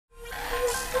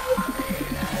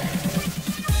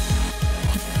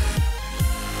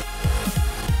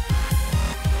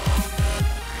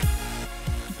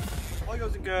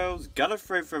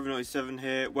Gallifrey Forever 97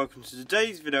 here. Welcome to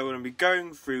today's video. We're going to be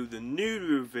going through the newly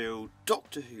revealed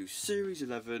Doctor Who Series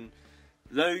 11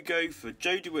 logo for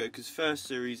Jodie Whittaker's first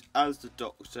series as the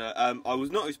Doctor. I was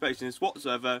not expecting this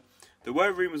whatsoever. There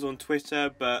were rumours on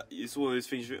Twitter, but it's one of those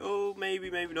things, oh,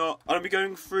 maybe, maybe not. I'll be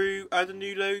going through the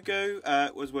new logo,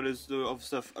 as well as the other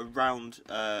stuff around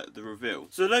the reveal.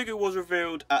 So the logo was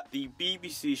revealed at the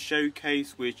BBC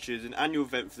Showcase, which is an annual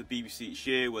event for the BBC each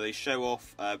year, where they show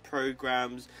off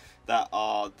programmes that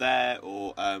are there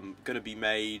or going to be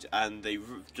made, and they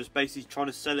just basically trying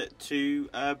to sell it to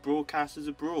broadcasters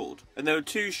abroad. And there were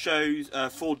two shows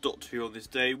for Doctor Who on this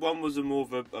day. One was more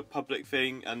of a public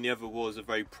thing, and the other was a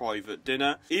very private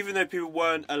dinner. Even though people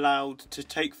weren't allowed to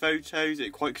take photos,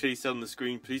 it quite clearly said on the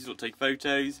screen, please don't take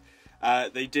photos.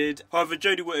 They did. However,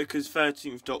 Jodie Whittaker's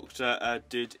 13th Doctor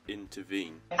did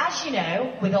intervene. As you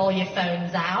know, with all your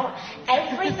phones out,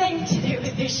 everything to do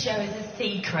with this show is a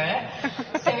secret.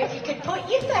 So if you could put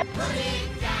your phone... Put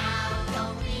it down,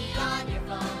 don't be on your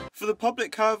phone. For the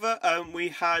public, however, we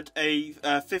had a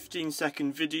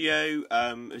 15-second video.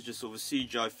 It's just sort of a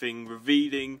CGI thing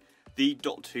revealing the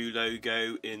Doctor Who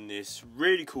logo in this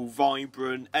really cool,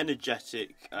 vibrant,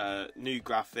 energetic new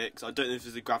graphics. I don't know if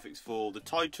there's the graphics for the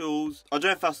titles. I don't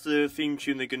know if that's the theme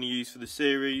tune they're going to use for the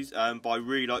series, but I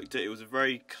really liked it. It was a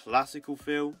very classical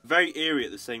feel, very eerie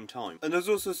at the same time. And there's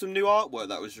also some new artwork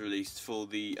that was released for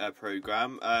the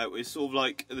programme. It's sort of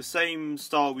like the same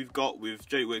style we've got with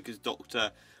Jodie Whittaker's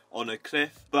Doctor on a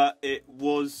cliff, but it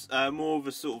was more of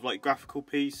a sort of like graphical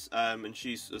piece, and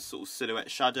she's a sort of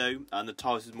silhouette shadow, and the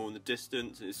TARDIS is more in the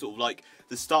distance, and it's sort of like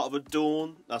the start of a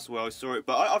dawn. That's where I saw it,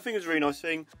 but I think it's a really nice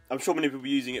thing. I'm sure many people are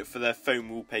using it for their phone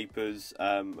wallpapers,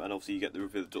 and obviously you get the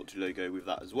reveal of the Doctor logo with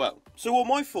that as well. So what are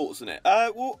my thoughts on it?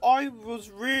 Well, I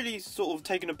was really sort of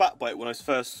taken aback by it when I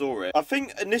first saw it. I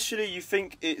think initially you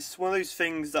think it's one of those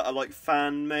things that are like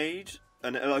fan-made,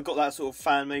 and I got that sort of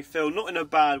fan-made feel, not in a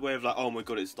bad way of like, oh my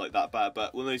god, it's like that bad,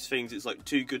 but one of those things, it's like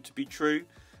too good to be true.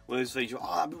 One of those things,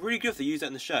 oh, that'd be really good if they use that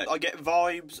in the show. I get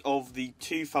vibes of the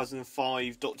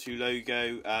 2005 Doctor Who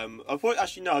logo. I'd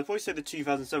probably say the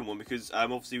 2007 one, because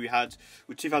obviously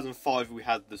with 2005 we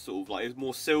had the sort of like, it was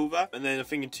more silver, and then I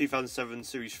think in 2007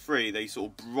 Series 3 they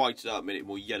sort of brightened it up, made it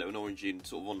more yellow and orangey and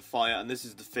sort of on fire, and this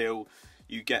is the feel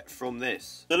you get from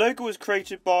this. The logo was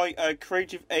created by a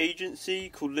creative agency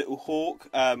called Little Hawk,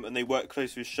 and they work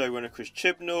closely with showrunner Chris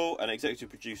Chibnall and executive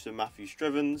producer Matthew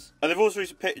Strivens. And they've also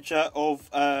released a picture of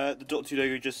the Doctor Who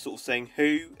logo just sort of saying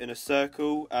Who in a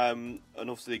circle, and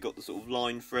obviously they got the sort of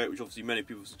line for it, which obviously many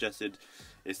people suggested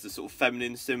it's the sort of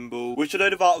feminine symbol, which a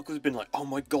load of articles have been like, oh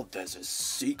my god, there's a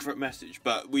secret message.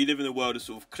 But we live in a world of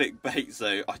sort of clickbait,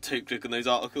 so I don't click on those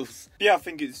articles. But yeah, I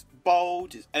think it's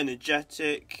bold, it's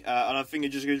energetic, and I think it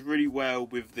just goes really well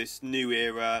with this new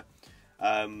era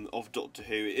of Doctor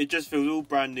Who. It just feels all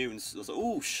brand new and it's like,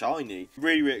 oh, shiny.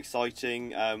 Really, really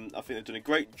exciting. I think they've done a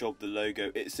great job with the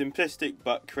logo. It's simplistic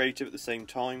but creative at the same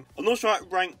time. I'm not sure how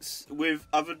it ranks with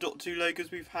other Doctor Who logos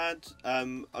we've had.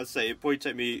 I'd say it'd probably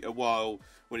take me a while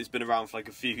when it's been around for like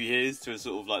a few years to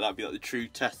sort of like, that'd be like the true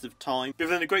test of time. But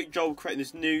they've done a great job creating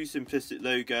this new simplistic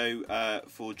logo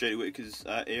for Jodie Whittaker's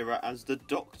era as the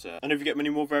Doctor. And if you get many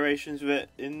more variations of it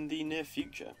in the near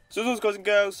future. So as always, guys and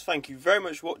girls, thank you very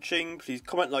much for watching. Please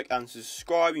comment, like and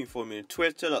subscribe. You can follow me on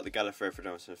Twitter, like the Gallifrey Forever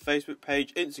 97 Facebook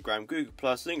page, Instagram, Google+,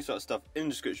 links to that stuff in the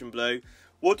description below.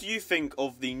 What do you think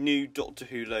of the new Doctor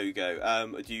Who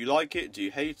logo? Do you like it? Do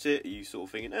you hate it? Are you sort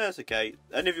of thinking, it's okay?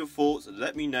 Any of your thoughts,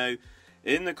 let me know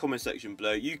in the comment section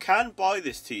below. You can buy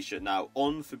this t-shirt now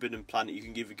on Forbidden Planet. You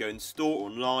can either go in store or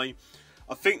online.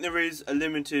 I think there is a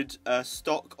limited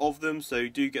stock of them, so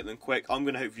do get them quick. I'm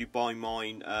going to hopefully buy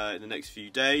mine in the next few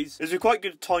days. It's a quite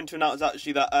good time to announce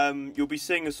actually that you'll be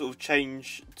seeing a sort of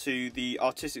change to the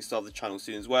artistic style of the channel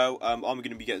soon as well. I'm going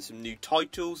to be getting some new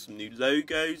titles, some new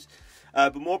logos.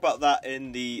 But more about that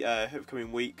in the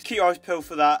upcoming weeks. Keep your eyes peeled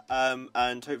for that,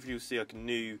 and hopefully you'll see like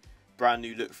a brand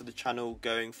new look for the channel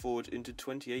going forward into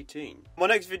 2018. My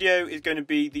next video is going to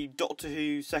be the Doctor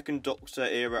Who Second Doctor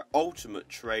era Ultimate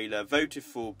trailer, voted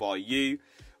for by you.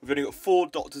 We've only got 4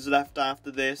 Doctors left after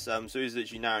this, so it's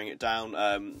literally narrowing it down.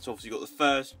 So obviously you've got the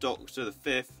first Doctor, the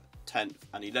 5th, 10th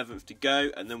and 11th to go,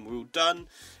 and then we're all done.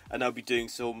 And I'll be doing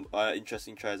some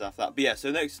interesting trailers after that. But yeah,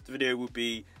 so the next video will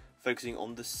be focusing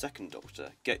on the Second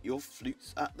Doctor. Get your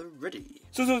flutes at the ready.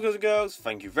 So guys and girls,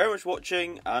 thank you very much for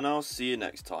watching, and I'll see you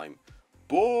next time.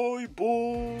 Bye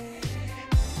bye.